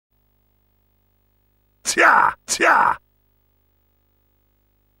Tya! Tya!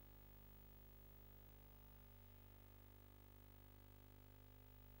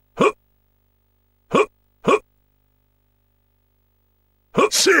 Huh! Huh! Huh! Huh!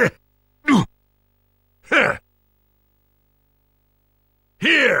 See!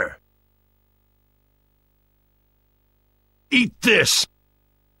 Here! Eat this!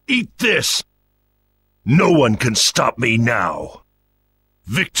 Eat this! No one can stop me now.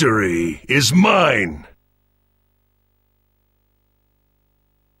 Victory is mine!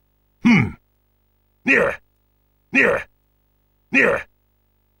 Near! Near! Near!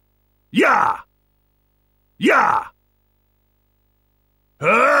 Ya! Ya!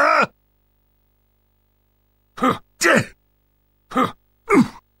 Huh! Huh! Huh!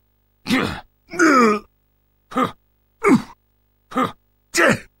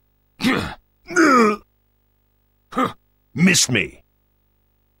 Miss me.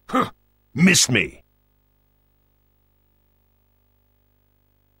 Miss me.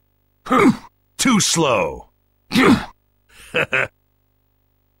 Too slow.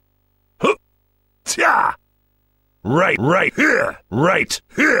 Right here. Right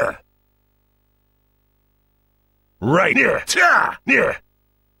here. Right near. Near.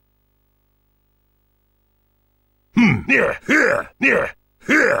 Near. Here. Near.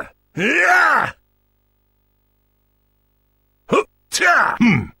 Here. Yeah.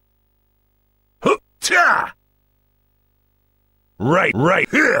 Right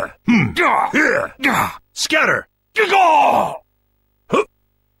here. Here. Scatter.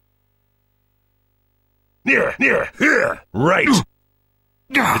 Near. Here. Right.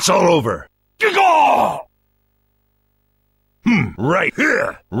 It's all over. Right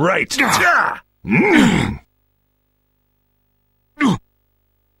here. Right. Here. Near.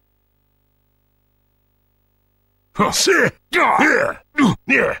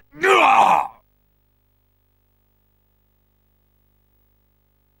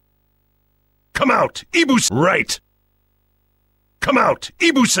 Come out, Ibuse! Right! Come out,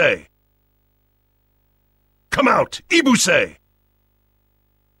 Ibuse! Come out, Ibuse!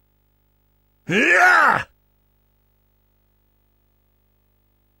 Yeah!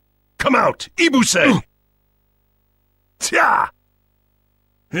 Come out, Ibuse! Tya!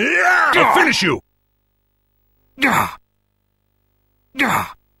 Yeah! I'll finish you! Yeah!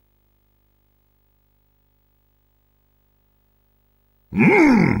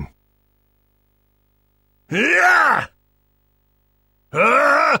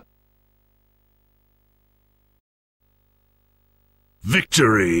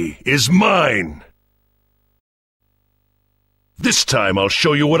 Victory is mine! This time I'll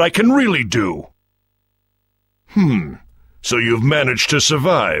show you what I can really do! So you've managed to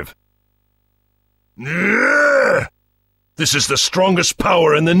survive. This is the strongest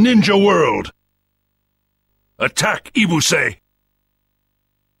power in the ninja world! Attack, Ibuse!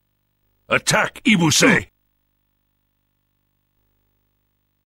 Attack, Ibuse!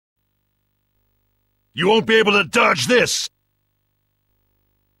 You won't be able to dodge this!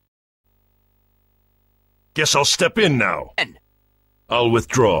 Guess I'll step in now. I'll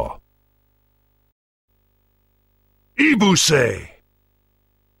withdraw. Ibuse!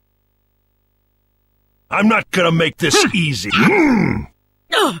 I'm not gonna make this easy.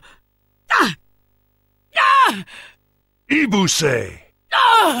 Ibuse!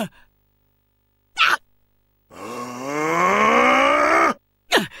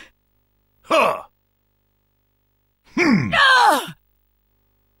 Huh!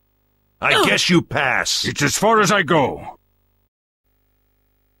 I guess you pass. It's as far as I go.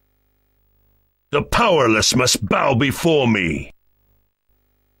 The powerless must bow before me.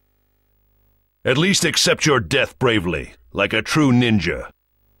 At least accept your death bravely, like a true ninja.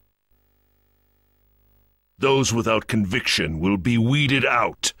 Those without conviction will be weeded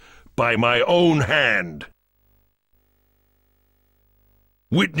out by my own hand.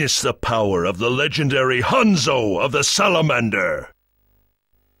 Witness the power of the legendary Hanzo of the Salamander.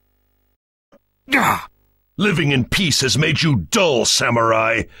 Living in peace has made you dull,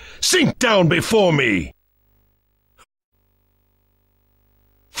 samurai. Sink down before me.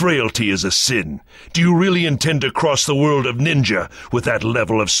 Frailty is a sin. Do you really intend to cross the world of ninja with that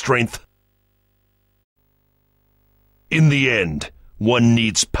level of strength? In the end, one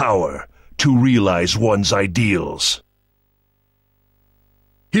needs power to realize one's ideals.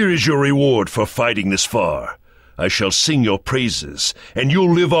 Here is your reward for fighting this far. I shall sing your praises, and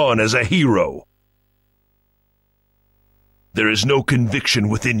you'll live on as a hero. There is no conviction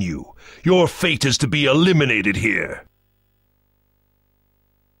within you. Your fate is to be eliminated here.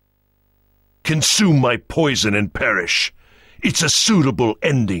 Consume my poison and perish. It's a suitable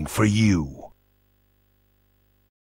ending for you.